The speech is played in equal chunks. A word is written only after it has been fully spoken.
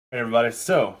Hey everybody,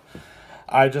 so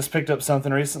I just picked up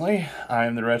something recently. I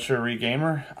am the Retro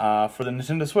Regamer for the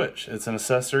Nintendo Switch. It's an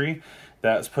accessory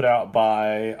that's put out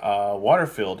by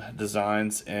Waterfield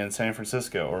Designs in San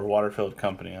Francisco, or Waterfield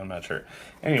Company, I'm not sure.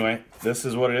 Anyway, this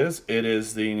is what it is. It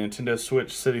is the Nintendo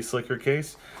Switch City Slicker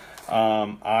case.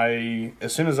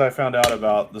 As soon as I found out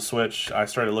about the Switch, I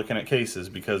started looking at cases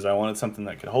because I wanted something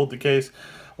that could hold the case,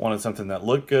 wanted something that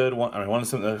looked good, wanted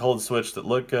something that hold the Switch that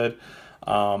looked good.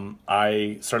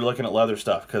 I started looking at leather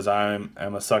stuff because I'm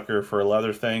a sucker for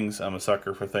leather things. I'm a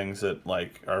sucker for things that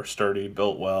like are sturdy,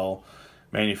 built well,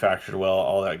 manufactured well,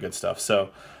 all that good stuff. So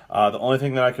the only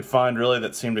thing that I could find really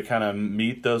that seemed to kind of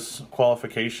meet those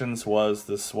qualifications was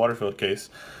this Waterfield case.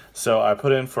 So I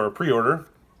put in for a pre-order,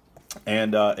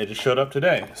 and it just showed up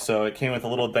today. So it came with a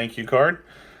little thank you card.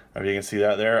 If you can see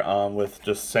that there, with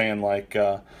just saying like,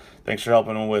 thanks for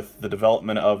helping with the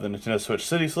development of the Nintendo Switch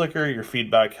City Slicker. Your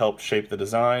feedback helped shape the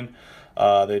design.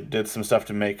 They did some stuff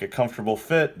to make a comfortable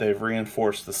fit. They've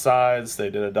reinforced the sides. They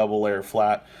did a double layer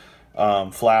flat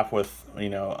flap with,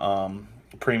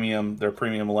 their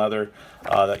premium leather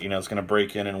that, is going to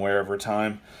break in and wear over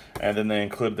time. And then they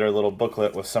include their little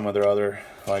booklet with some of their other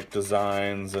like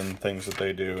designs and things that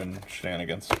they do and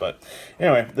shenanigans. But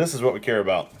anyway, this is what we care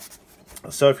about.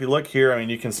 So if you look here,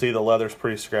 you can see the leather's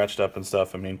pretty scratched up and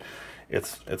stuff.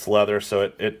 It's leather,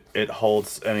 so it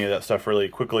holds any of that stuff really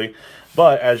quickly.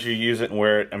 But as you use it and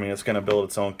wear it, it's going to build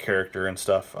its own character and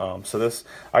stuff. So this,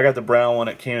 I got the brown one.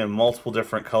 It came in multiple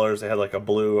different colors. They had like a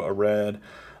blue, a red,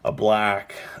 a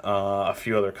black, a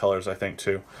few other colors, I think,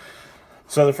 too.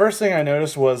 So the first thing I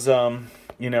noticed was,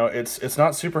 it's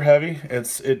not super heavy.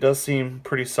 It does seem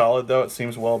pretty solid, though. It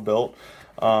seems well built.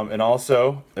 And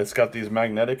also, it's got these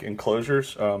magnetic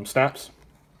enclosures, snaps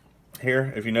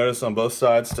here, if you notice, on both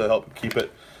sides to help keep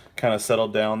it kind of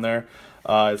settled down there.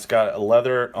 It's got a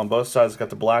leather on both sides. It's got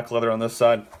the black leather on this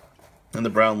side and the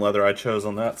brown leather I chose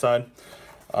on that side.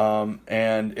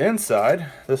 And inside,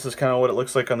 this is kind of what it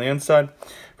looks like on the inside.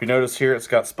 If you notice here, it's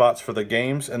got spots for the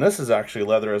games, and this is actually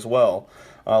leather as well.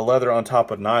 Leather on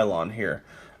top of nylon here.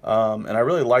 And I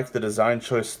really liked the design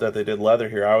choice that they did leather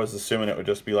here. I was assuming it would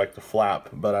just be like the flap,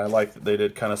 but I like that they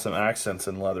did kind of some accents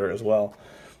in leather as well.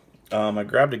 I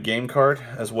grabbed a game card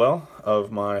as well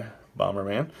of my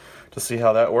Bomberman to see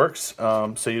how that works.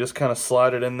 So you just kind of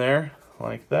slide it in there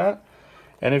like that.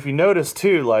 And if you notice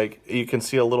too, like you can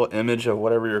see a little image of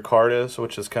whatever your card is,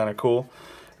 which is kind of cool.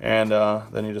 And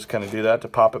then you just kind of do that to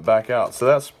pop it back out. So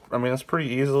that's pretty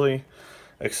easily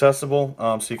accessible,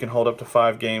 so you can hold up to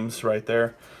 5 games right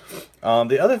there.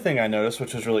 The other thing I noticed,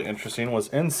 which was really interesting, was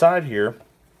inside here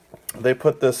they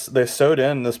put this, they sewed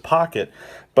in this pocket,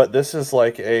 but this is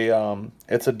like a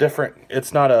it's a different,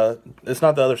 it's not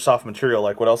the other soft material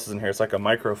like what else is in here. It's like a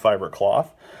microfiber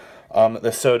cloth that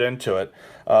they sewed into it.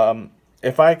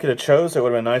 If I could have chose, it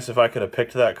would have been nice if I could have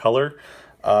picked that color.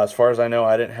 As far as I know,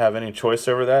 I didn't have any choice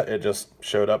over that. It just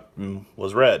showed up and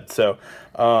was red. So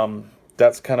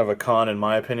that's kind of a con in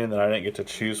my opinion, that I didn't get to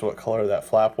choose what color that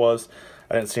flap was.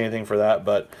 I didn't see anything for that,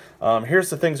 but here's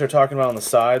the things they're talking about on the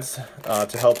sides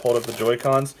to help hold up the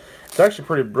Joy-Cons. It's actually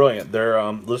pretty brilliant. They're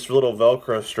just little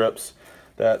Velcro strips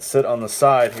that sit on the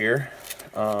side here.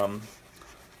 Yeah,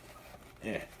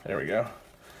 there we go.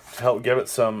 To help give it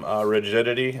some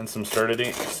rigidity and some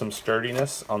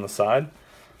sturdiness on the side,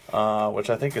 which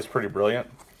I think is pretty brilliant.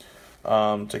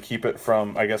 To keep it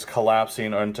from, I guess,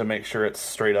 collapsing, and to make sure it's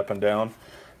straight up and down.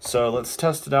 So let's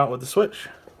test it out with the Switch.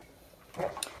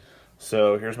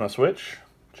 So here's my Switch.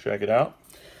 Check it out.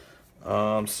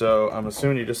 So I'm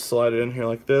assuming you just slide it in here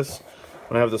like this. I'm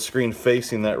gonna have the screen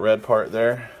facing that red part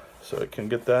there, so it can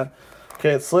get that.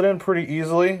 Okay, it slid in pretty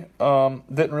easily.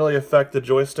 Didn't really affect the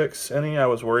joysticks any. I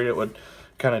was worried it would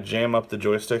kind of jam up the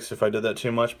joysticks if I did that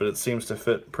too much, but it seems to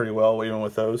fit pretty well even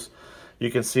with those.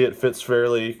 You can see it fits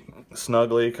fairly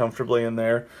snugly, comfortably in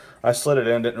there. I slid it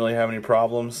in, didn't really have any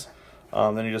problems.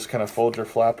 Then you just kind of fold your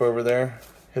flap over there,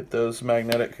 hit those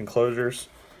magnetic enclosures.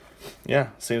 Yeah,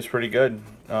 seems pretty good.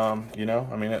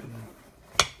 It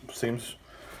seems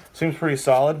pretty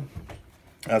solid.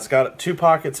 It's got 2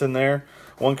 pockets in there,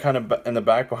 one kind of in the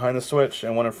back behind the Switch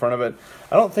and one in front of it.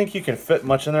 I don't think you can fit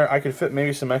much in there. I could fit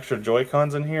maybe some extra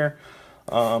Joy-Cons in here.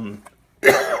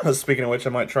 Speaking of which,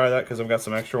 I might try that because I've got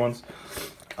some extra ones.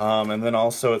 And then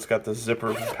also it's got the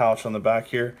zipper pouch on the back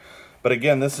here. But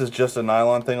again, this is just a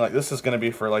nylon thing. Like this is going to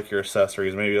be for like your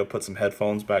accessories. Maybe you'll put some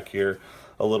headphones back here,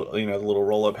 a little, the little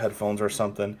roll-up headphones or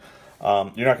something. You're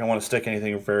not going to want to stick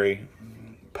anything very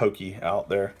pokey out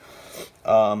there.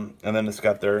 And then it's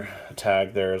got their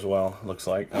tag there as well, looks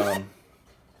like.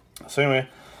 So anyway,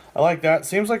 I like that.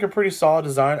 Seems like a pretty solid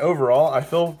design overall. I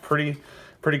feel pretty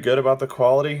good about the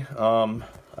quality.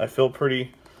 I feel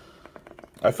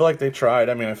like they tried.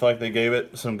 I mean, I feel like they gave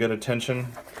it some good attention.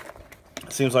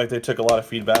 It seems like they took a lot of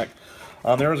feedback.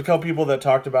 There was a couple people that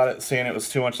talked about it, saying it was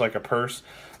too much like a purse.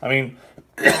 I mean,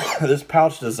 this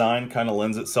pouch design kind of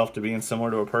lends itself to being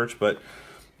similar to a purse, but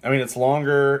I mean, it's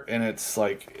longer, and it's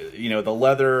like, you know, the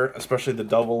leather, especially the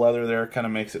double leather there, kind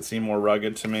of makes it seem more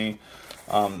rugged to me,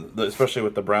 especially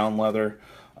with the brown leather.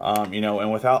 You know,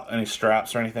 and without any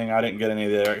straps or anything, I didn't get any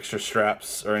of the extra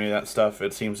straps or any of that stuff.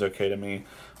 It seems okay to me.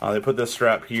 They put this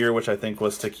strap here, which I think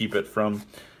was to keep it from,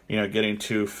 you know, getting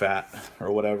too fat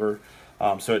or whatever.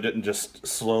 So it didn't just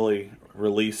slowly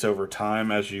release over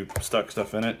time as you stuck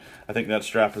stuff in it. I think that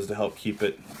strap is to help keep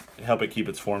it keep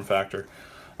its form factor.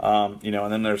 You know,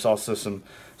 and then there's also some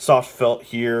soft felt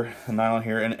here, nylon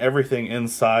here, and everything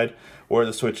inside where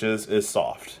the switch is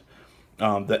soft.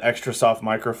 The extra soft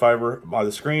microfiber by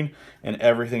the screen and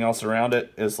everything else around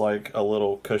it is like a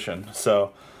little cushion.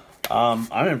 So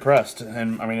I'm impressed,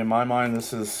 and I mean, in my mind,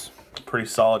 this is a pretty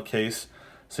solid case.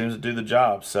 Seems to do the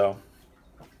job. So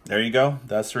there you go.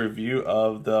 That's the review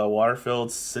of the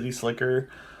Waterfield City Slicker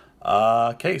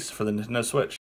case for the Nintendo Switch.